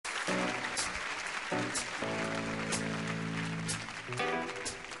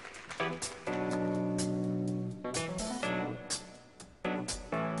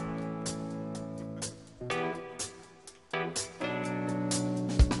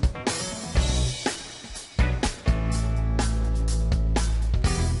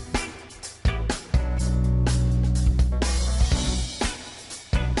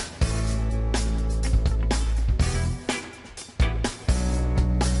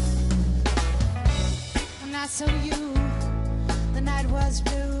So you, the night was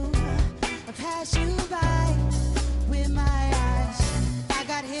blue. I passed you by with my eyes. I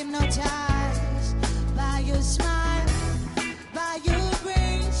got hypnotized by your smile, by your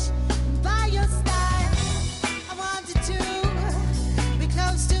grace, by your style. I wanted to be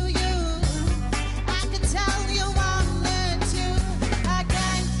close to you. I can tell you wanted to. I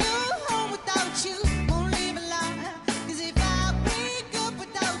can't go home without you. Won't leave alone. 'Cause if I wake up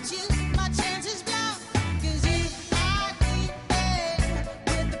without you, my chances blown.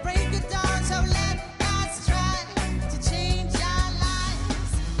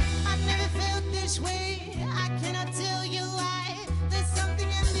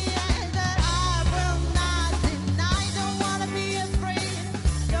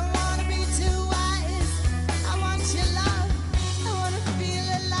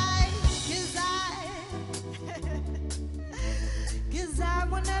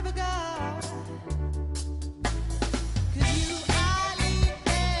 Never go.